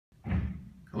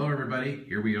everybody.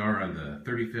 Here we are on the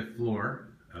 35th floor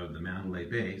of the Mandalay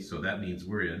Bay, so that means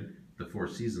we're in the Four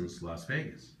Seasons Las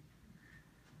Vegas.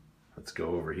 Let's go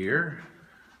over here.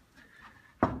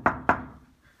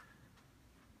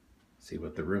 See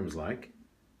what the room's like.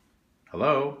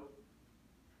 Hello?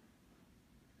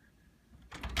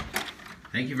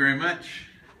 Thank you very much.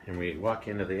 And we walk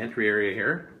into the entry area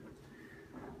here.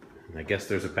 And I guess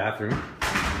there's a bathroom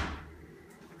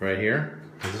right here.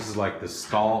 This is like the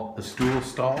stall, the stool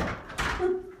stall.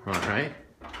 All right.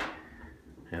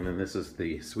 And then this is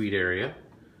the suite area.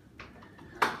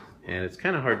 And it's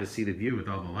kind of hard to see the view with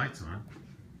all the lights on.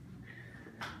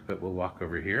 But we'll walk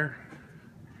over here.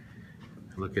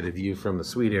 Look at a view from the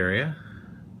suite area.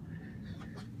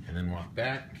 And then walk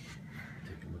back.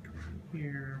 Take a look around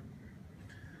here.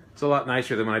 It's a lot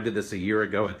nicer than when I did this a year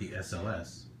ago at the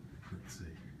SLS. Let's see.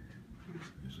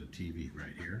 There's a TV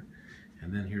right here.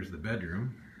 And then here's the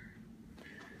bedroom.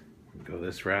 We'll go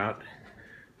this route.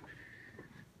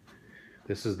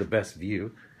 This is the best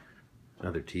view.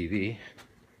 Another TV.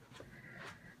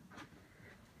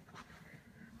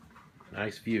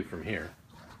 Nice view from here.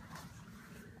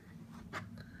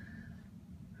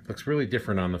 Looks really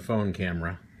different on the phone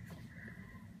camera.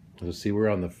 You'll see we're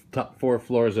on the top 4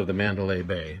 floors of the Mandalay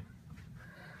Bay.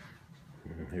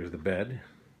 Here's the bed.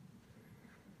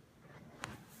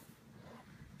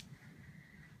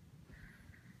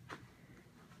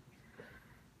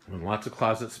 And lots of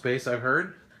closet space, I've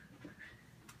heard.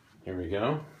 Here we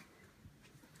go.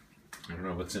 I don't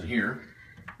know what's in here.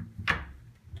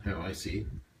 Oh, I see.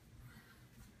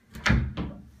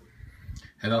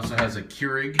 It also has a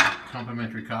Keurig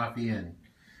complimentary coffee and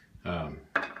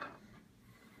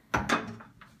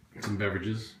some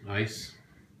beverages, ice.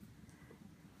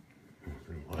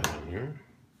 Light on here.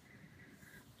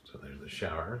 So there's the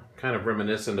shower, kind of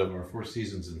reminiscent of our Four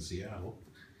Seasons in Seattle.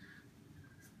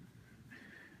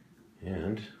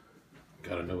 And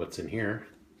gotta know what's in here.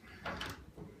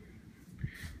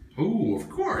 Oh, of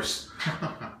course.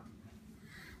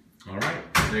 All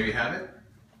right, there you have it.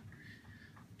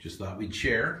 Just thought we'd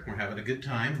share. We're having a good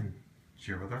time and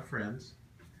share with our friends.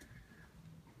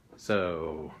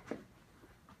 So,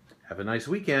 have a nice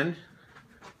weekend.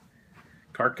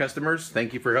 Car customers,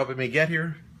 thank you for helping me get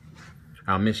here.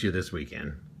 I'll miss you this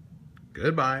weekend.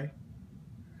 Goodbye.